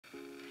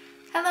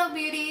Hello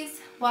beauties,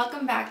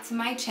 welcome back to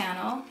my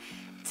channel.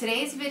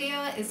 Today's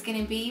video is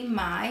going to be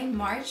my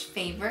March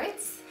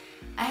favorites.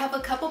 I have a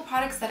couple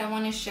products that I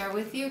want to share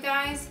with you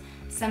guys.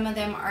 Some of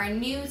them are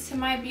new to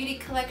my beauty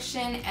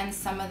collection and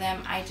some of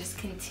them I just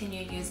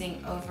continue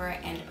using over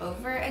and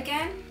over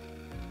again.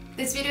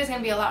 This video is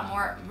going to be a lot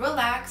more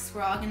relaxed.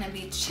 We're all going to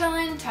be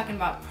chilling, talking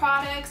about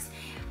products.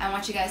 I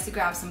want you guys to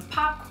grab some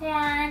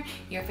popcorn,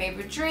 your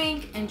favorite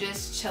drink, and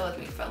just chill with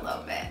me for a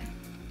little bit.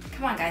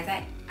 Come on guys,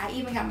 I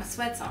even got my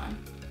sweats on.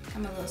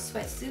 Got my little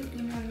sweatsuit,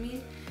 you know what I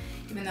mean?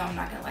 Even though I'm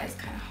not gonna lie, it's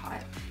kind of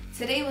hot.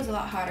 Today was a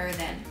lot hotter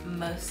than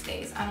most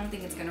days. I don't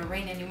think it's gonna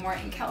rain anymore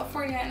in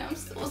California and I'm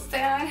so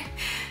sad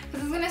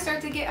because it's gonna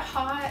start to get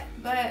hot,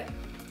 but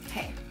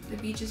hey, the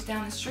beach is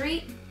down the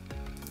street.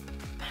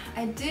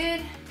 I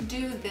did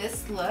do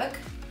this look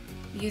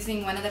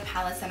using one of the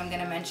palettes that I'm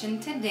gonna mention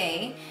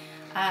today.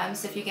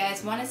 So if you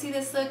guys wanna see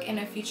this look in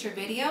a future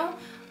video,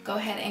 go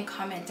ahead and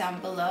comment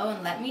down below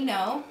and let me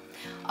know.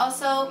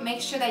 Also, make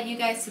sure that you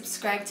guys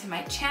subscribe to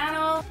my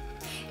channel.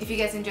 If you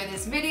guys enjoyed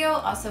this video,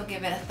 also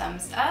give it a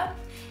thumbs up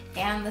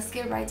and let's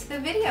get right to the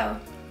video.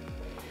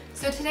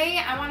 So today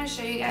I want to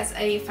show you guys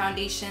a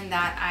foundation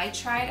that I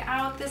tried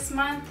out this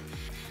month.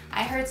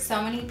 I heard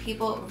so many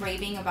people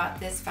raving about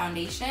this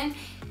foundation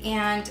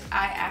and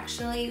I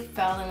actually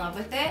fell in love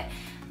with it.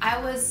 I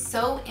was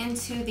so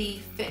into the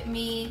Fit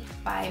Me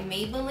by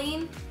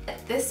Maybelline.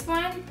 This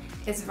one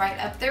is right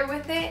up there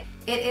with it.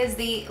 It is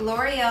the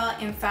L'Oreal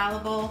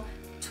Infallible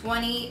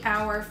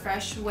 20-Hour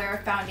Fresh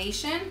Wear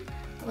Foundation.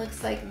 It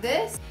looks like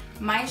this.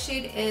 My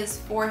shade is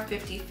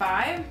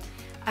 455.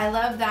 I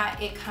love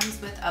that it comes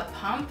with a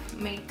pump,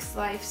 makes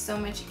life so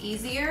much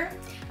easier.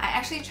 I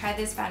actually tried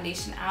this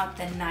foundation out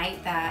the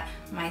night that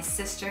my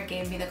sister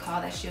gave me the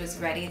call that she was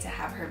ready to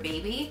have her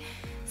baby.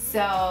 So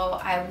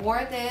I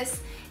wore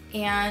this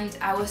and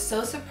I was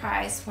so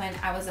surprised when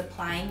I was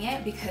applying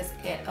it because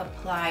it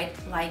applied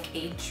like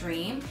a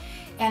dream.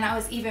 And I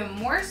was even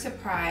more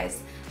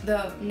surprised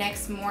the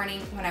next morning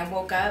when I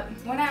woke up.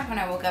 Well, not when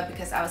I woke up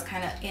because I was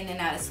kind of in and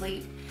out of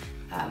sleep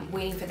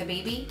waiting for the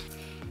baby.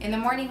 In the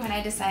morning when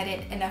I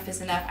decided enough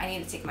is enough, I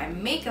need to take my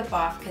makeup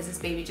off because this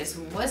baby just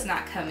was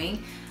not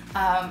coming.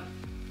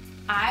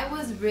 I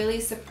was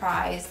really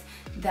surprised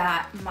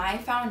that my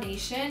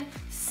foundation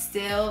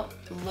still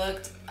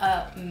looked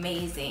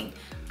amazing.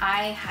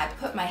 I had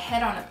put my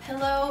head on a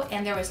pillow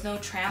and there was no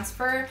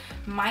transfer.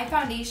 My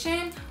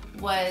foundation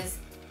was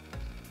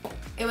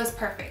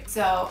perfect.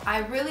 So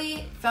I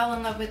really fell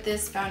in love with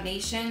this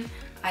foundation.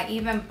 I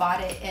even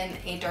bought it in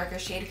a darker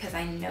shade because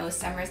I know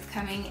summer's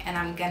coming and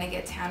I'm gonna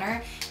get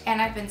tanner.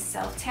 And I've been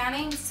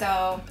self-tanning,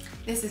 so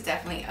this is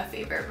definitely a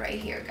favorite right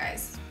here,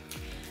 guys.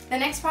 The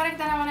next product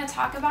that I want to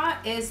talk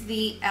about is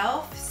the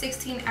e.l.f.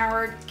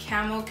 16-Hour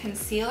Camo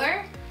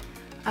Concealer.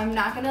 I'm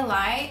not gonna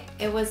lie,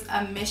 it was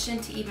a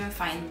mission to even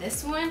find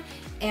this one,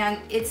 and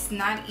it's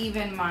not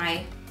even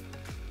my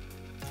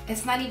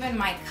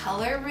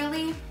color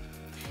really.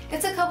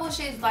 It's a couple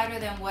shades lighter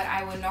than what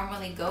I would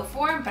normally go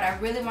for, but I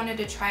really wanted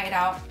to try it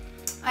out.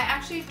 I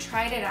actually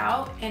tried it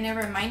out and it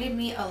reminded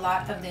me a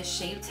lot of this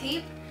Shape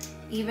Tape.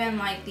 Even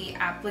like the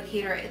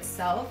applicator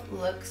itself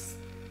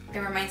it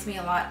reminds me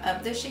a lot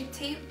of the Shape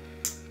Tape.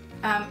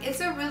 It's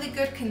a really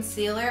good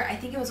concealer. I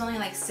think it was only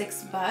like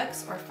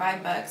 $6 or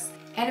 $5,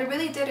 and it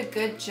really did a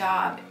good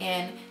job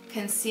in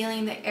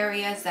concealing the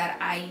areas that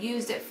I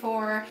used it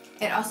for.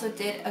 It also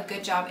did a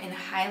good job in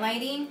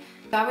highlighting.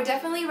 So I would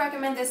definitely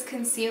recommend this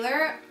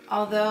concealer,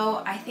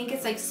 although I think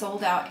it's like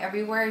sold out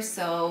everywhere.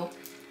 So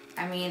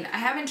I mean, I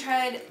haven't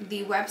tried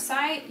the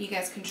website. You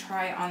guys can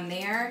try on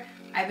there.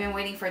 I've been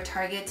waiting for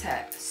Target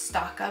to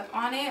stock up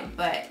on it,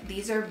 but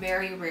these are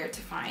very rare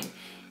to find.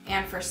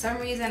 And for some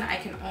reason, I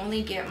can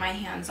only get my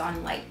hands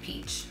on light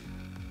peach,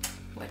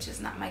 which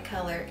is not my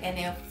color, and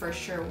it for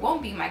sure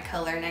won't be my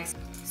color next.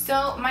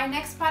 So my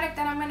next product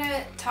that I'm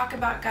gonna talk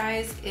about,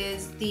 guys,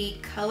 is the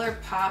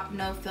COLORPOP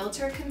No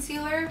Filter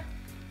Concealer.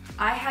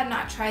 I had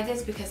not tried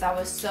this because I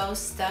was so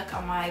stuck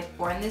on my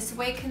Born This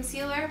Way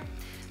concealer.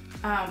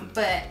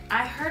 But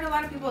I heard a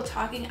lot of people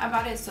talking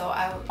about it, so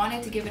I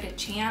wanted to give it a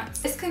chance.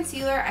 This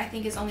concealer I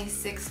think is only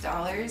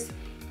 $6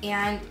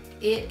 and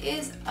it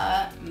is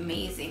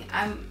amazing.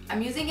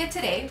 I'm using it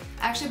today.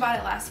 I actually bought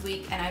it last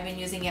week and I've been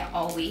using it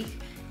all week.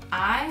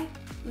 I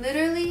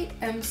literally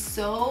am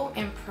so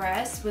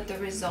impressed with the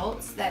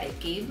results that it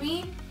gave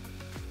me.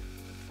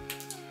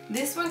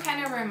 This one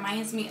kind of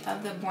reminds me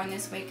of the Born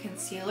This Way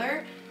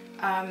concealer.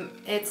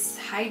 It's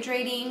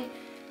hydrating,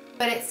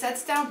 but it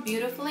sets down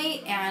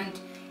beautifully and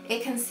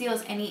it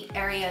conceals any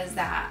areas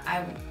that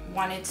I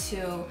wanted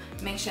to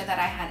make sure that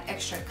I had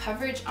extra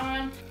coverage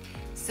on.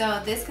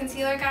 So this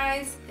concealer,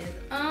 guys, is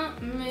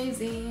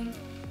amazing.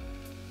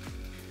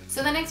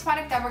 So the next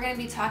product that we're going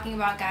to be talking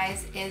about,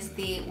 guys, is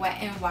the Wet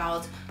n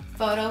Wild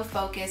Photo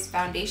Focus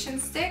Foundation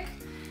Stick.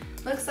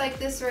 Looks like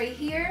this right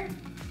here.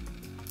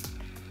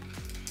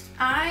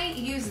 I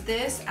use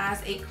this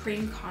as a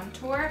cream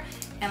contour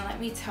and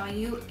let me tell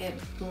you, it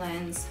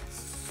blends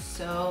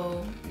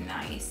so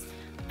nice.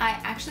 I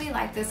actually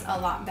like this a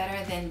lot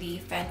better than the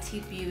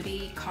Fenty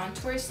Beauty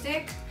contour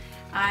stick.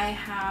 I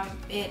have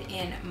it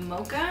in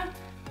Mocha.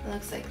 It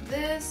looks like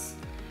this,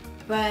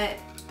 but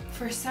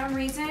for some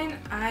reason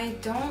I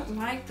don't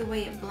like the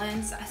way it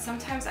blends.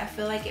 Sometimes I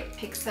feel like it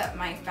picks up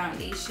my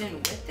foundation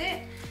with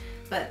it,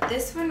 but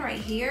this one right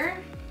here,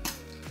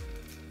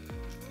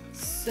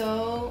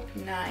 so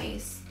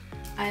nice.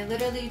 I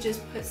literally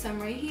just put some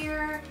right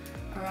here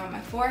around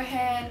my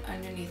forehead,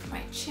 underneath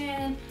my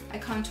chin. I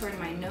contoured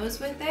my nose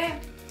with it,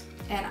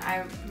 and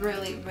I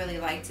really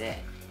liked it.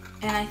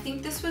 And I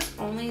think this was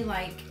only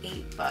like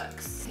 $8. I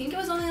think it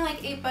was only like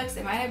 $8.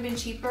 It might have been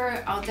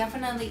cheaper. I'll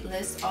definitely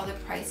list all the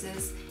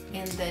prices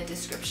in the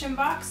description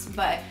box,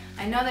 but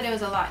I know that it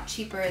was a lot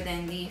cheaper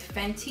than the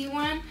Fenty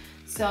one.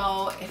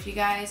 So if you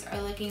guys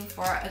are looking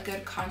for a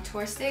good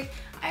contour stick,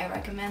 I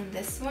recommend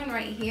this one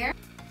right here.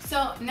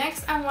 So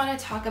next I want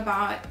to talk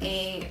about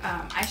a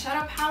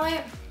eyeshadow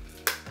palette.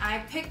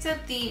 I picked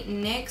up the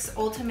NYX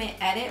Ultimate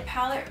Edit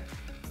palette,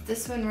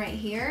 this one right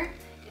here.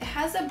 It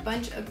has a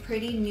bunch of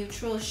pretty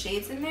neutral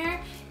shades in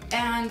there,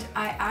 and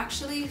I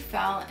actually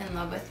fell in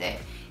love with it.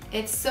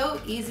 It's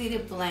so easy to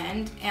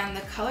blend, and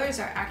the colors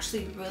are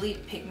actually really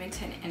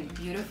pigmented and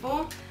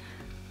beautiful.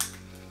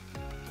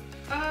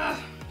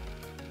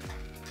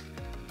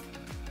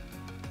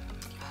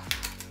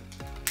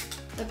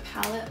 The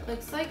palette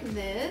looks like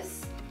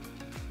this,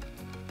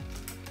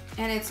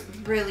 and it's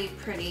really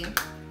pretty.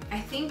 I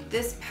think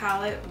this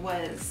palette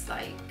was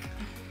like,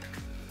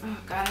 oh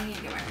god, I need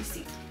to get my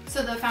receipt.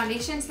 So the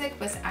foundation stick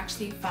was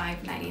actually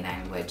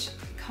 $5.99, which,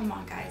 come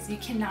on guys, you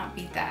cannot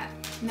beat that.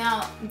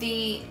 Now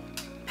the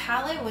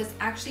palette was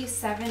actually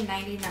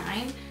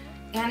 $7.99,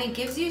 and it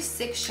gives you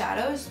 6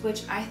 shadows,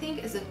 which I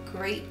think is a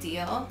great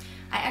deal.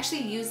 I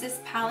actually used this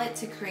palette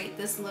to create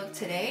this look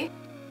today.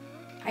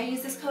 I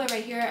use this color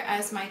right here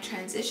as my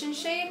transition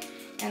shade,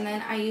 and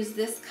then I use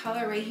this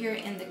color right here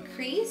in the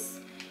crease,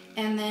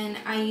 and then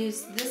I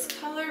use this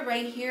color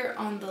right here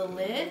on the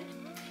lid.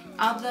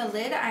 On the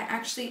lid, I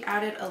actually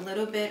added a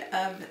little bit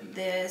of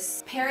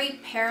this Peri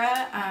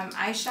Para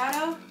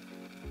eyeshadow,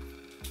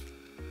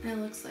 and it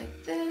looks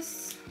like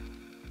this.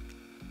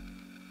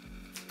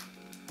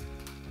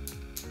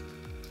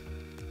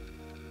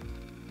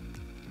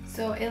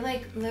 So it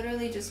like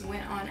literally just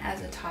went on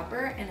as a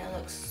topper, and it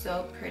looks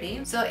so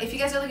pretty. So if you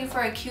guys are looking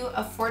for a cute,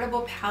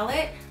 affordable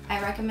palette,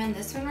 I recommend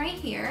this one right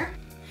here.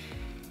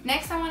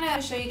 Next, I want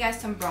to show you guys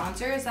some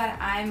bronzers that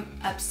I'm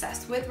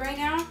obsessed with right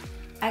now.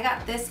 I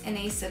got this in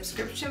a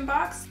subscription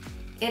box.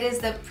 It is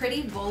the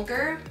Pretty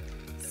Vulgar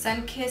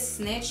Sunkissed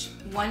Snitch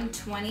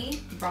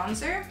 120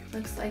 bronzer.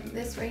 Looks like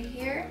this right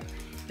here.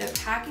 The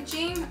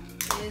packaging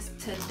is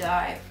to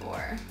die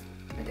for.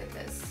 Look at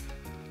this.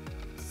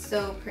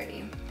 So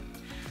pretty.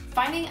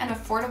 Finding an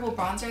affordable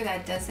bronzer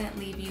that doesn't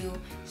leave you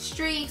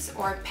streaks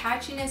or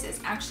patchiness is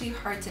actually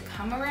hard to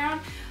come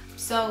around.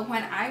 So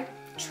when I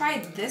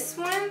tried this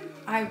one,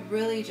 I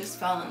really just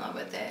fell in love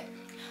with it.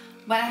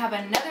 But I have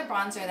another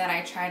bronzer that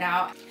I tried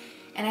out,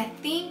 and I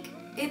think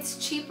it's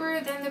cheaper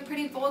than the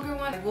Pretty Vulgar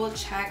one. I will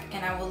check,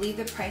 and I will leave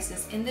the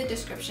prices in the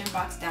description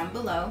box down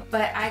below.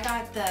 But I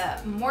got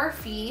the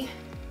Morphe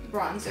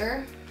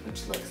bronzer,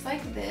 which looks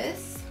like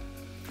this.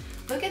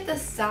 Look at the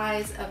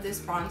size of this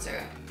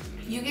bronzer.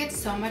 You get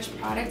so much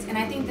product, and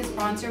I think this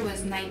bronzer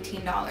was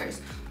 $19,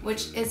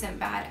 which isn't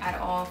bad at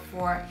all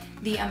for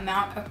the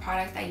amount of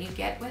product that you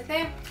get with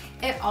it.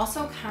 It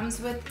also comes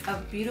with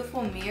a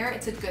beautiful mirror.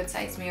 It's a good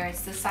size mirror.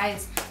 It's the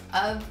size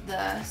of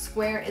the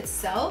square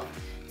itself.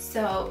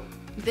 So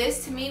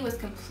this to me was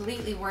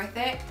completely worth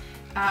it.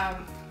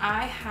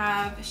 I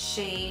have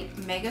shade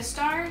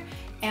Megastar,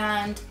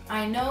 and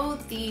I know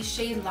the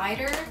shade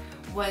Lighter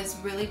was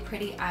really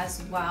pretty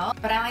as well,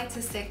 but I like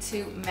to stick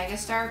to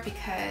Megastar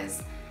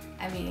because,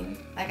 I mean,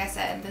 like I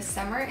said, the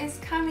summer is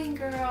coming,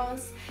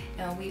 girls,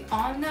 and we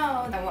all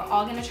know that we're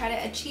all gonna try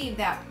to achieve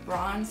that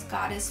bronze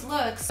goddess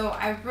look. So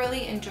I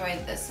really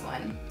enjoyed this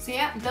one. So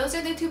yeah, those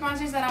are the 2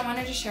 bronzers that I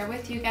wanted to share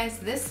with you guys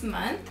this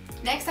month.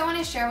 Next, I want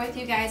to share with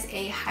you guys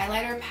a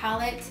highlighter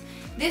palette.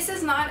 This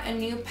is not a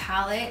new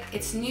palette.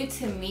 It's new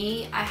to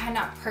me. I had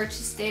not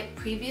purchased it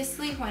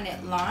previously when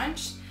it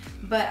launched,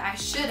 but I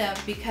should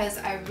have, because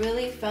I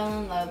really fell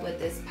in love with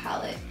this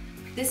palette.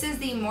 This is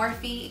the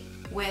Morphe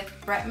with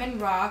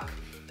Bretman Rock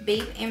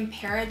Babe in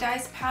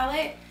Paradise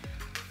palette.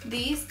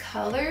 These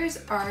colors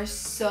are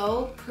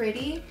so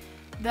pretty.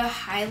 The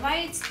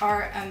highlights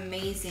are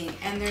amazing,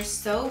 and they're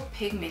so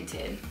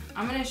pigmented.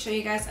 I'm gonna show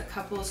you guys a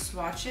couple of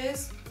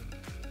swatches.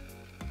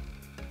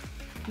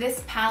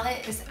 This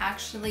palette is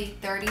actually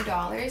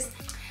 $30,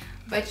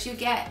 but you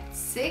get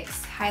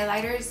 6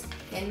 highlighters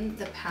in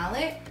the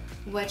palette,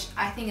 which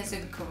I think is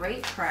a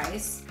great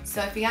price.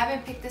 So if you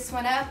haven't picked this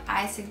one up,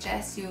 I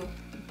suggest you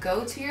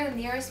go to your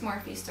nearest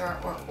Morphe store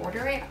or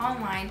order it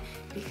online,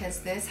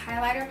 because this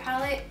highlighter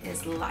palette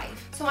is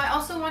life. So I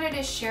also wanted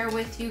to share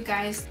with you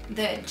guys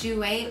the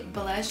JOUER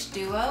blush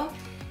duo.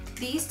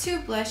 These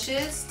 2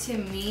 blushes to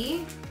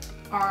me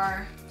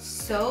are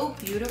so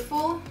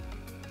beautiful.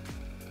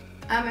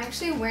 I'm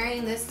actually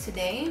wearing this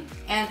today,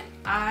 and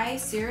I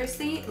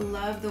seriously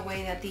love the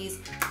way that these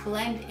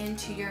blend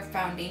into your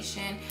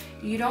foundation.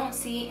 You don't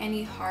see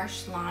any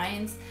harsh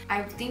lines.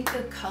 I think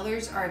the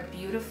colors are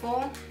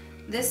beautiful.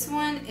 This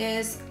one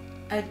is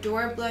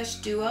Adore Blush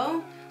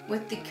Duo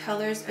with the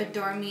colors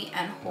Adore Me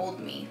and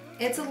Hold Me.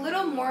 It's a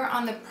little more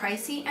on the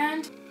pricey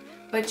end,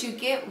 but you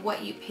get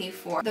what you pay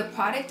for. The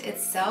product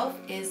itself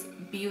is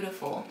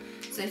beautiful.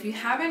 So if you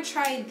haven't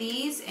tried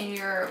these and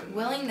you're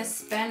willing to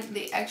spend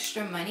the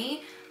extra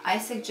money, I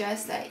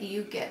suggest that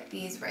you get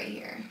these right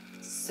here.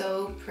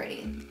 So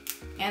pretty.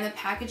 And the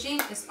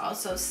packaging is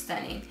also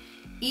stunning.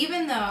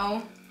 Even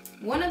though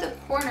one of the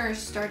corners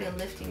started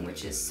lifting,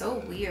 which is so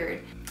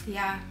weird.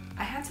 Yeah,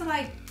 I had to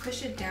like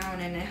push it down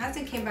and it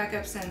hasn't came back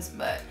up since,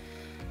 but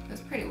it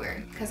was pretty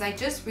weird because I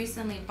just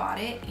recently bought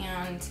it,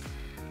 and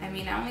I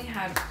mean, I only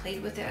had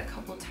played with it a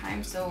couple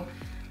times, so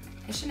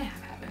it shouldn't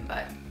have happened,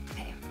 but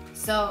hey.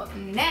 So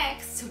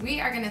next,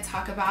 we are gonna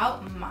talk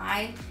about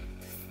my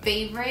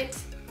favorite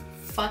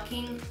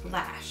fucking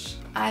lash.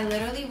 I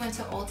literally went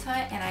to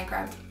Ulta and I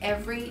grabbed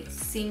every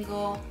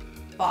single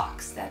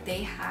box that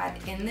they had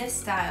in this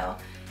style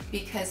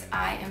because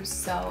I am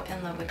so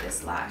in love with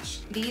this lash.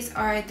 These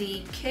are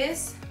the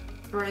Kiss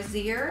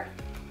Brazier.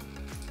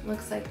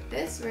 Looks like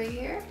this right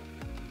here.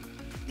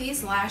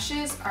 These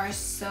lashes are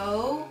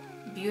so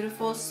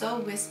beautiful, so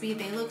wispy.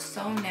 They look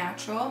so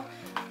natural.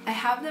 I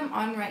have them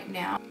on right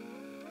now.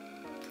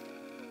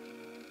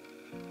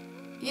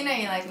 You know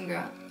you like them,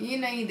 girl. You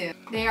know you do.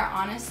 They are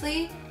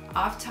honestly,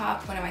 off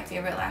top, one of my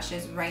favorite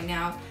lashes right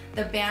now.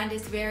 The band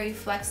is very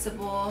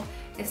flexible.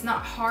 It's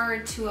not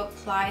hard to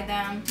apply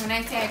them. When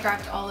I say I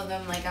grabbed all of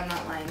them, like, I'm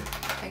not lying.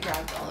 I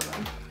grabbed all of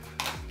them.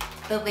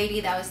 The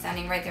lady that was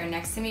standing right there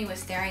next to me was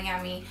staring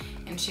at me,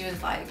 and she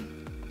was like,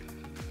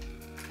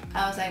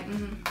 I was like,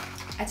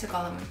 I took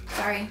all of them.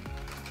 Sorry.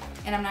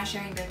 And I'm not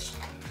sharing, bitch.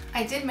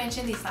 I did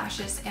mention these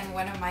lashes in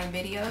one of my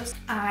videos.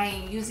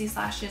 I use these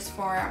lashes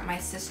for my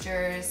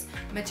sister's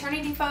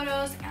maternity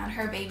photos and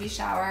her baby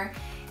shower,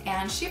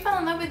 and she fell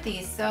in love with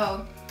these,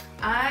 so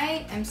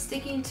I am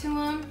sticking to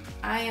them.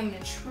 I am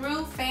a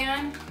true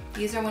fan.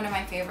 These are one of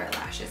my favorite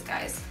lashes,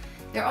 guys.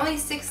 They're only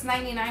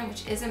 $6.99,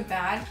 which isn't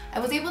bad. I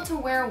was able to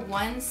wear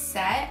one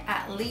set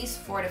at least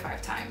 4 to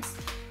 5 times.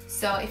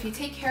 So if you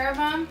take care of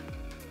them,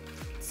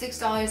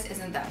 $6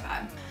 isn't that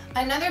bad.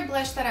 Another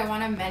blush that I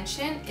want to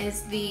mention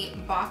is the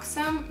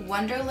BOXUM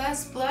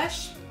Wonderlust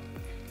blush.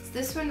 It's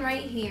this one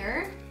right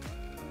here.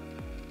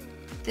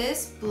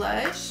 This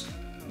blush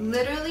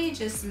literally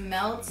just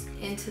melts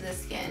into the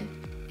skin.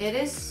 It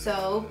is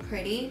so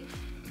pretty,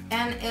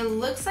 and it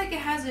looks like it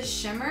has a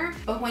shimmer,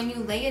 but when you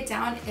lay it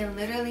down, it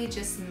literally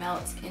just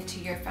melts into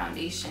your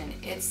foundation.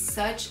 It's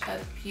such a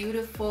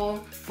beautiful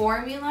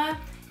formula.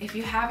 If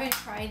you haven't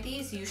tried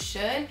these, you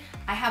should.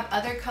 I have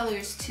other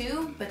colors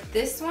too, but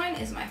this one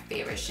is my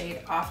favorite shade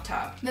off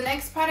top. The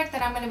next product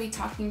that I'm going to be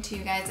talking to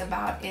you guys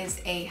about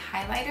is a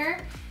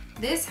highlighter.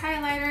 This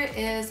highlighter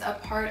is a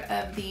part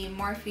of the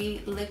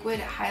Morphe liquid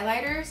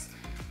highlighters.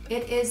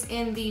 It is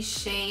in the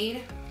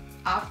shade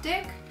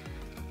Optic.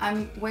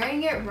 I'm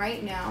wearing it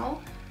right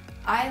now.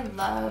 I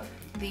love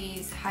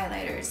these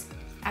highlighters.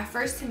 At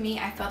first, to me,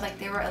 I felt like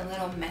they were a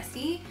little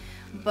messy,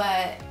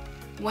 but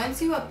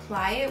once you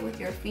apply it with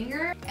your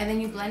finger and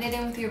then you blend it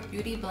in with your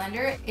beauty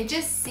blender, it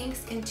just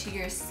sinks into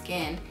your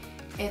skin.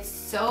 It's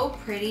so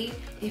pretty.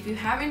 If you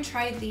haven't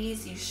tried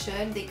these, you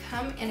should. They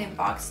come in a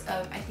box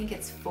of, I think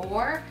it's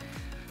 4,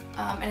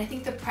 and I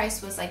think the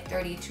price was like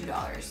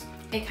 $32.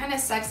 It kind of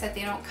sucks that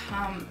they don't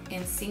come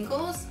in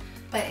singles,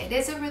 but it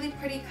is a really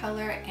pretty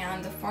color,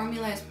 and the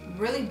formula is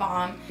really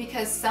bomb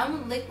because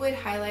some liquid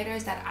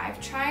highlighters that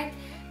I've tried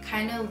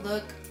kind of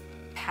look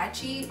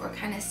patchy or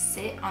kind of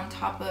sit on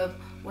top of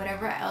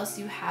whatever else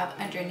you have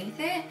underneath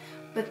it,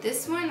 but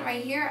this one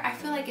right here, I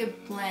feel like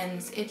it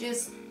blends. It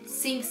just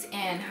sinks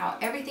in how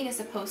everything is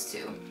supposed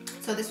to.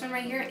 So this one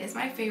right here is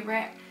my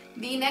favorite.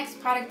 The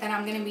next product that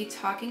I'm going to be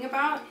talking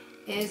about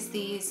is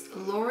these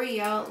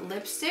L'Oreal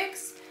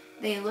lipsticks.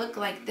 They look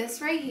like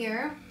this right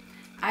here.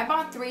 I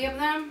bought 3 of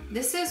them.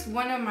 This is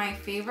one of my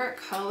favorite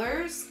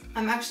colors.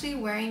 I'm actually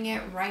wearing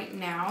it right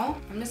now.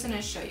 I'm just going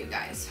to show you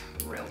guys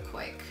real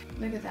quick.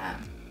 Look at that.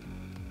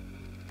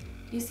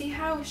 You see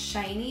how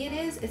shiny it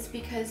is? It's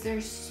because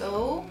they're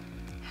so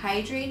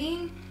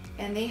hydrating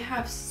and they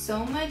have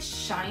so much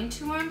shine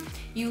to them.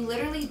 You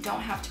literally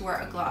don't have to wear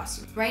a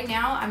gloss. Right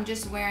now, I'm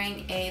just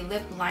wearing a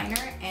lip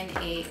liner and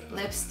a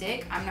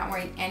lipstick. I'm not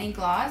wearing any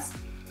gloss,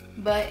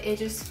 but it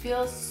just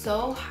feels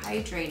so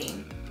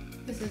hydrating.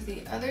 This is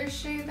the other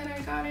shade that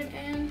I got it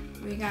in.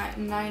 We got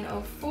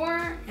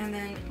 904 and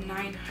then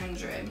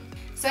 900.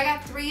 So I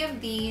got 3 of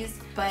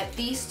these, but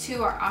these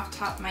 2 are off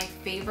top my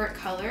favorite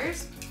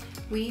colors.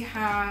 We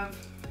have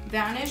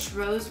Vanish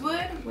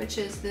Rosewood, which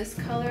is this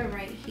color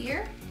right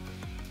here.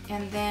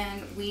 And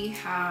then we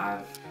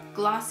have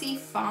Glossy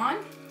Fawn,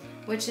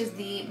 which is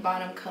the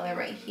bottom color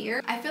right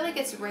here. I feel like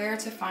it's rare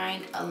to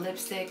find a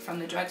lipstick from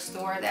the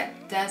drugstore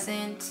that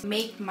doesn't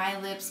make my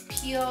lips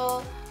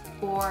peel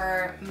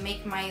or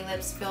make my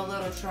lips feel a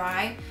little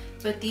dry.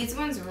 But these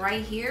ones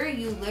right here,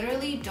 you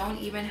literally don't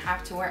even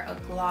have to wear a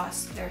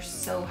gloss. They're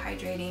so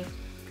hydrating.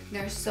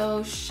 They're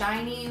so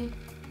shiny.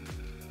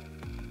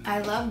 I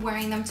love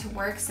wearing them to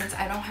work since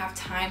I don't have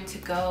time to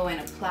go and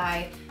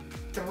apply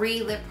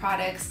 3 lip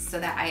products so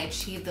that I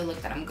achieve the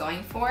look that I'm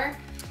going for.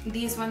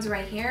 These ones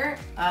right here,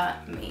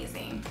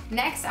 amazing.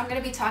 Next, I'm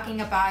gonna be talking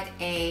about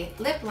a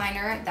lip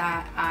liner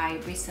that I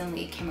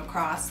recently came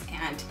across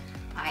and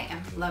I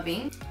am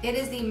loving. It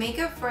is the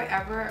Makeup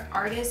Forever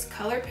Artist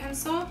Color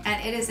Pencil,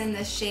 and it is in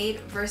the shade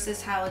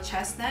Versatile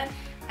Chestnut.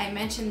 I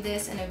mentioned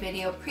this in a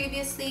video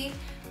previously.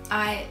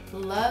 I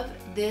love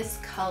this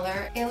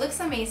color. It looks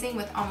amazing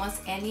with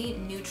almost any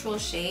neutral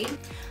shade.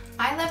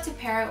 I love to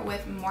pair it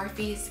with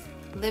Morphe's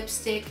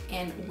lipstick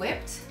in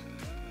Whipped,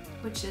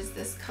 which is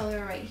this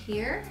color right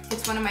here.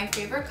 It's one of my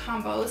favorite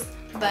combos,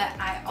 but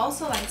I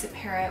also like to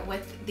pair it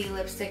with the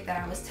lipstick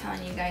that I was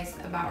telling you guys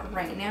about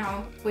right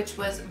now, which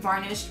was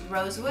Varnished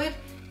Rosewood.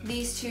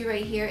 These two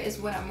right here is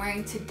what I'm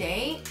wearing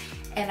today,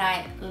 and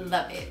I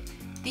love it.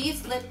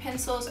 These lip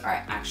pencils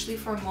are actually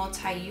for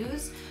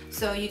multi-use,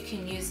 so you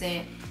can use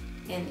it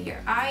in your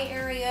eye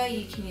area,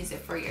 you can use it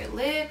for your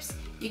lips,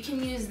 you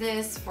can use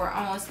this for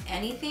almost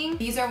anything.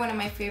 These are one of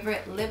my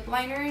favorite lip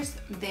liners.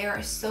 They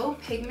are so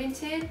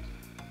pigmented.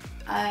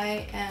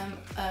 I am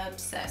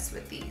obsessed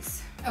with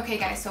these. Okay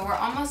guys, so we're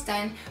almost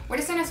done. We're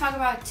just gonna talk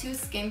about 2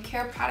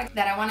 skincare products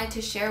that I wanted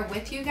to share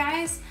with you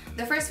guys.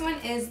 The first one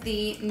is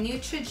the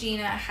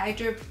Neutrogena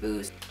Hydra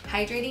Boost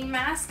Hydrating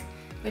Mask,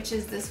 which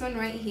is this one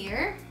right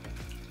here.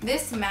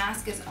 This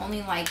mask is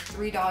only like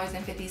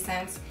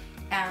 $3.50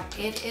 and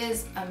it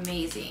is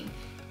amazing.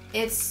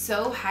 It's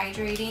so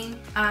hydrating.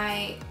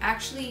 I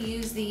actually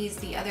used these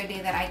the other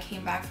day that I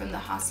came back from the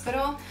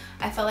hospital.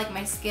 I felt like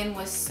my skin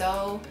was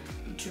so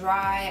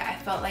dry. I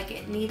felt like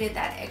it needed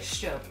that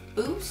extra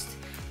boost,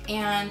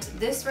 and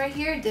this right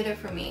here did it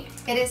for me.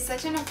 It is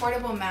such an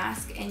affordable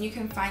mask, and you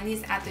can find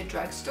these at the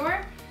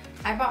drugstore.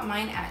 I bought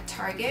mine at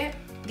Target.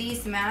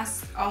 These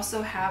masks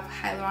also have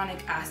hyaluronic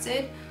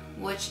acid,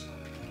 which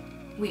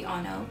we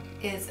all know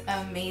is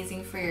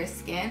amazing for your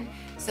skin.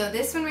 So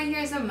this one right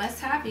here is a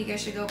must-have. You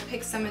guys should go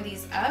pick some of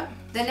these up.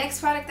 The next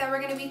product that we're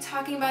going to be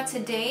talking about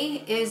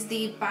today is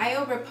the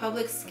Bio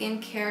Republic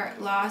Skincare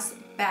Loss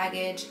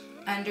Baggage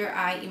Under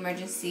Eye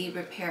Emergency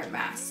Repair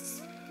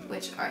Masks,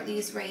 which are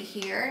these right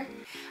here.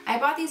 I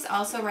bought these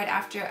also right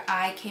after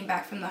I came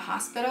back from the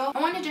hospital. I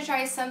wanted to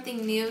try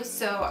something new,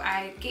 so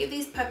I gave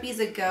these puppies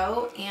a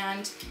go,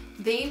 and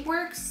they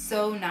work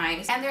so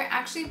nice, and they're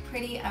actually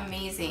pretty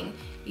amazing.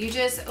 You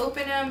just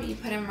open them, you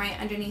put them right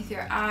underneath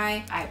your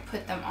eye. I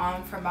put them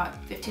on for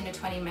about 15 to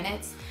 20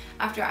 minutes.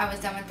 After I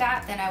was done with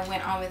that, then I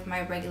went on with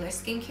my regular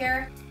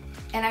skincare.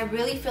 And I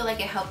really feel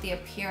like it helped the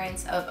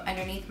appearance of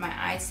underneath my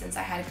eyes since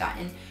I had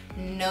gotten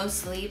no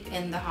sleep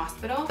in the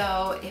hospital.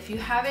 So if you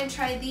haven't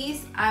tried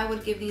these, I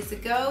would give these a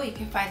go. You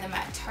can find them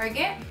at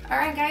Target.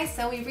 Alright guys,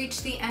 so we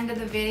reached the end of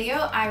the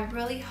video. I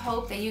really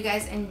hope that you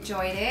guys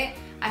enjoyed it.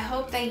 I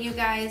hope that you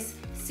guys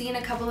seen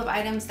a couple of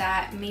items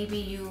that maybe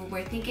you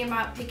were thinking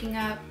about picking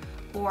up,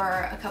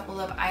 or a couple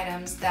of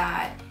items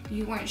that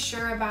you weren't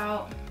sure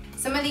about.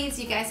 Some of these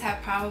you guys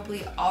have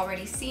probably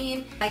already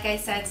seen. Like I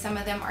said, some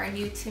of them are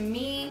new to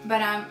me,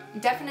 but I'm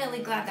definitely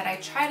glad that I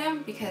tried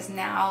them because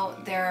now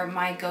they're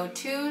my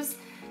go-tos.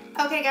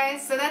 Okay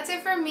guys, so that's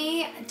it for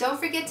me. Don't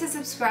forget to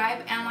subscribe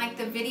and like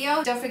the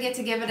video. Don't forget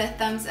to give it a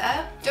thumbs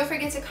up. Don't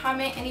forget to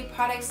comment any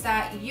products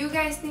that you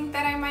guys think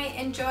that I might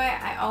enjoy.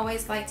 I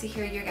always like to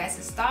hear your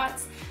guys'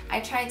 thoughts. I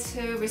try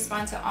to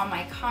respond to all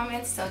my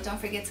comments, so don't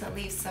forget to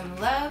leave some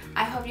love.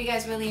 I hope you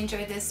guys really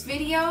enjoyed this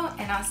video,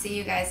 and I'll see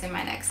you guys in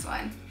my next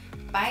one.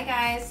 Bye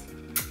guys.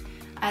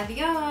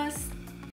 Adios.